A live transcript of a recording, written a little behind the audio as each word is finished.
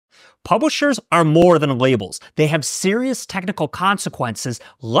Publishers are more than labels. They have serious technical consequences.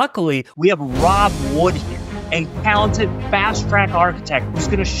 Luckily, we have Rob Wood here, a talented fast-track architect who's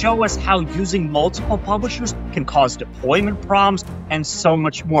going to show us how using multiple publishers can cause deployment problems and so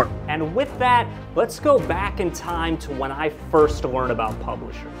much more. And with that, let's go back in time to when I first learned about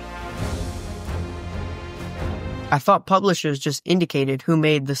publishers. I thought publishers just indicated who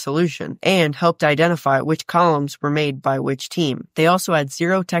made the solution and helped identify which columns were made by which team. They also had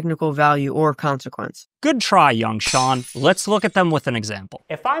zero technical value or consequence. Good try, young Sean. Let's look at them with an example.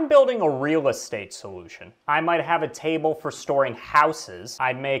 If I'm building a real estate solution, I might have a table for storing houses.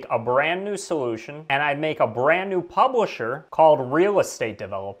 I'd make a brand new solution, and I'd make a brand new publisher called Real Estate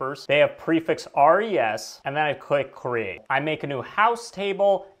Developers. They have prefix RES, and then I'd click Create. I make a new house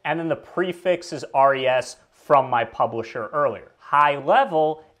table, and then the prefix is RES from my publisher earlier. High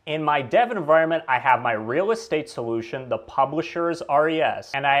level, in my dev environment, I have my real estate solution, the publisher is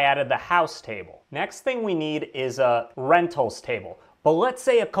RES, and I added the house table. Next thing we need is a rentals table. But let's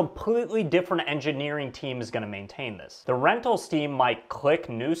say a completely different engineering team is going to maintain this. The rentals team might click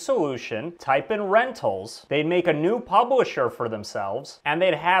new solution, type in rentals, they'd make a new publisher for themselves, and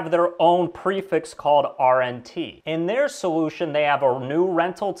they'd have their own prefix called RNT. In their solution, they have a new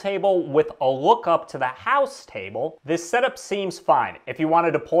rental table with a lookup to the house table. This setup seems fine. If you want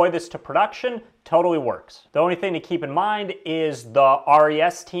to deploy this to production, totally works. The only thing to keep in mind is the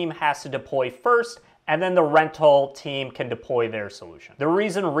RES team has to deploy first, and then the rental team can deploy their solution. The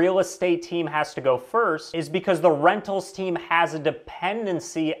reason real estate team has to go first is because the rentals team has a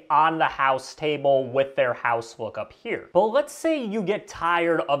dependency on the house table with their house lookup here. But let's say you get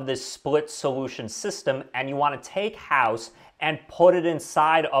tired of this split solution system and you want to take house and put it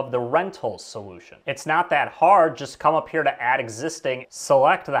inside of the rentals solution. It's not that hard. Just come up here to add existing,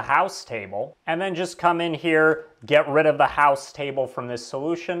 select the house table, and then just come in here, get rid of the house table from this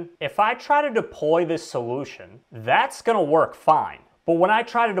solution. If I try to deploy this solution, that's gonna work fine. But when I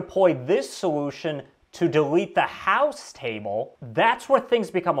try to deploy this solution to delete the house table, that's where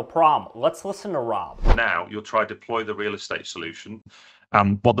things become a problem. Let's listen to Rob. Now you'll try to deploy the real estate solution.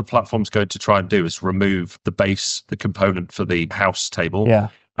 What the platform's going to try and do is remove the component for the house table. Yeah.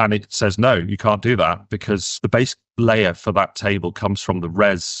 And it says, no, you can't do that because the base layer for that table comes from the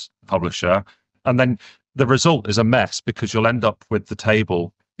res publisher. And then the result is a mess because you'll end up with the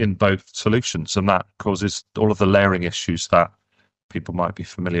table in both solutions. And that causes all of the layering issues that people might be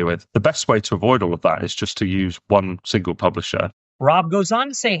familiar with. The best way to avoid all of that is just to use one single publisher. Rob goes on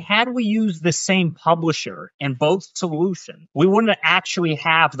to say, had we used the same publisher in both solutions, we wouldn't actually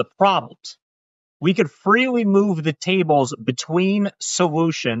have the problems. We could freely move the tables between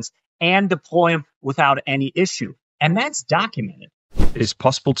solutions and deploy them without any issue. And that's documented. It's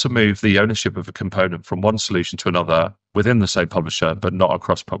possible to move the ownership of a component from one solution to another within the same publisher, but not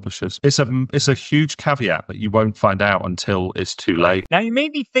across publishers. It's a huge caveat that you won't find out until it's too late. Now, you may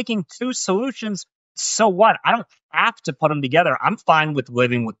be thinking two solutions, so what? I don't have to put them together. I'm fine with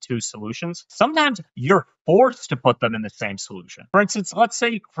living with two solutions. Sometimes you're forced to put them in the same solution. For instance, let's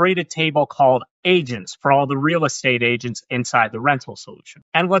say you create a table called agents for all the real estate agents inside the rental solution.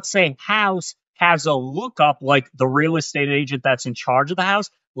 And let's say house has a lookup like the real estate agent that's in charge of the house.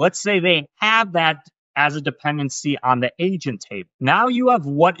 Let's say they have that as a dependency on the agent table. Now you have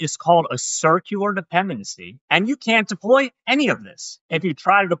what is called a circular dependency, and you can't deploy any of this. If you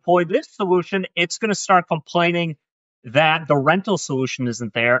try to deploy this solution, it's going to start complaining that the rental solution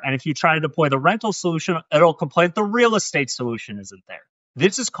isn't there. And if you try to deploy the rental solution, it'll complain the real estate solution isn't there.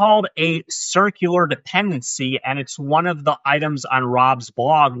 This is called a circular dependency, and it's one of the items on Rob's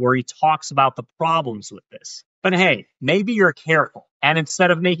blog where he talks about the problems with this. But hey, maybe you're careful. And instead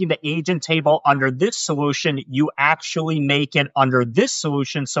of making the agent table under this solution, you actually make it under this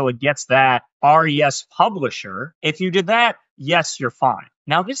solution so it gets that RES publisher. If you did that, yes, you're fine.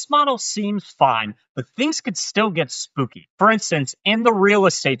 Now, this model seems fine, but things could still get spooky. For instance, in the real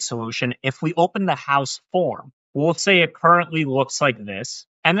estate solution, if we open the house form, we'll say it currently looks like this.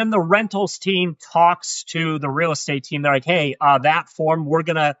 And then the rentals team talks to the real estate team. They're like, hey, that form, we're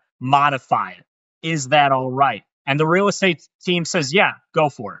going to modify it. Is that all right? And the real estate team says, yeah, go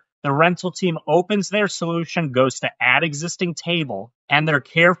for it. The rental team opens their solution, goes to add existing table, and they're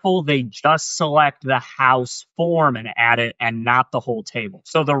careful. They just select the house form and add it and not the whole table.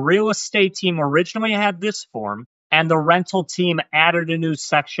 So the real estate team originally had this form. And the rental team added a new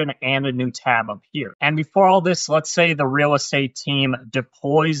section and a new tab up here. And before all this, let's say the real estate team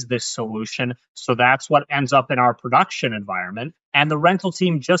deploys this solution. So that's what ends up in our production environment. And the rental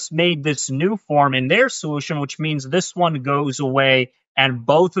team just made this new form in their solution, which means this one goes away and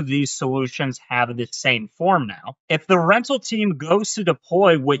both of these solutions have the same form now. If the rental team goes to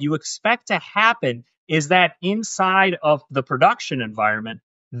deploy, what you expect to happen is that inside of the production environment,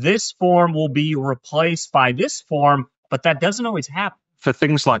 this form will be replaced by this form, but that doesn't always happen. For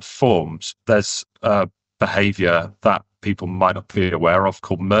things like forms, there's behavior that people might not be aware of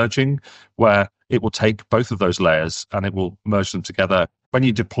called merging, where it will take both of those layers and it will merge them together. When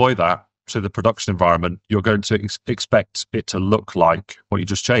you deploy that to the production environment, you're going to expect it to look like what you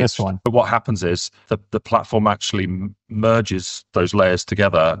just changed. This one. But what happens is the platform actually merges those layers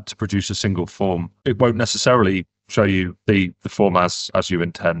together to produce a single form. It won't necessarily show you the form as you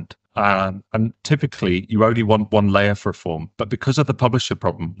intend. And typically, you only want one layer for a form. But because of the publisher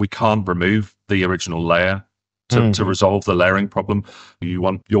problem, we can't remove the original layer to resolve the layering problem. You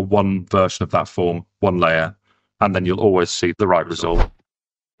want your one version of that form, one layer, and then you'll always see the right result.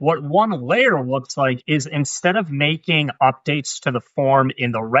 What one layer looks like is instead of making updates to the form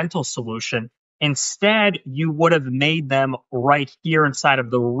in the rental solution, instead, you would have made them right here inside of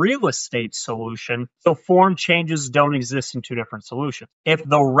the real estate solution. So form changes don't exist in two different solutions. If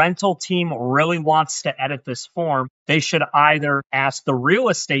the rental team really wants to edit this form, they should either ask the real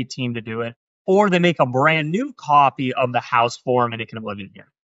estate team to do it, or they make a brand new copy of the house form and it can live in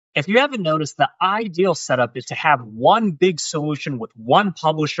here. If you haven't noticed, the ideal setup is to have one big solution with one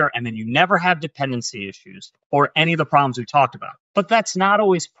publisher, and then you never have dependency issues or any of the problems we talked about. But that's not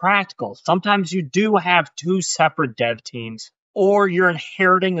always practical. Sometimes you do have two separate dev teams, or you're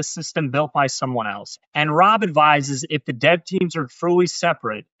inheriting a system built by someone else. And Rob advises if the dev teams are truly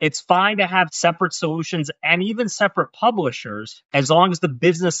separate, it's fine to have separate solutions and even separate publishers, as long as the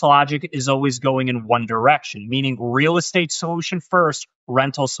business logic is always going in one direction, meaning real estate solution first,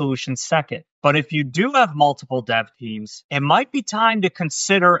 rental solution second. But if you do have multiple dev teams, it might be time to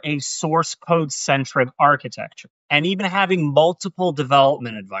consider a source code centric architecture and even having multiple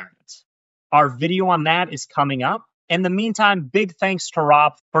development environments. Our video on that is coming up. In the meantime, big thanks to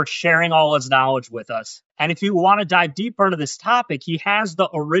Rob for sharing all his knowledge with us. And if you want to dive deeper into this topic, he has the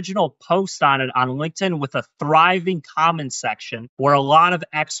original post on it on LinkedIn with a thriving comment section where a lot of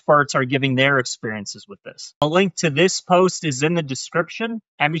experts are giving their experiences with this. A link to this post is in the description,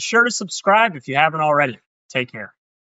 and be sure to subscribe if you haven't already. Take care.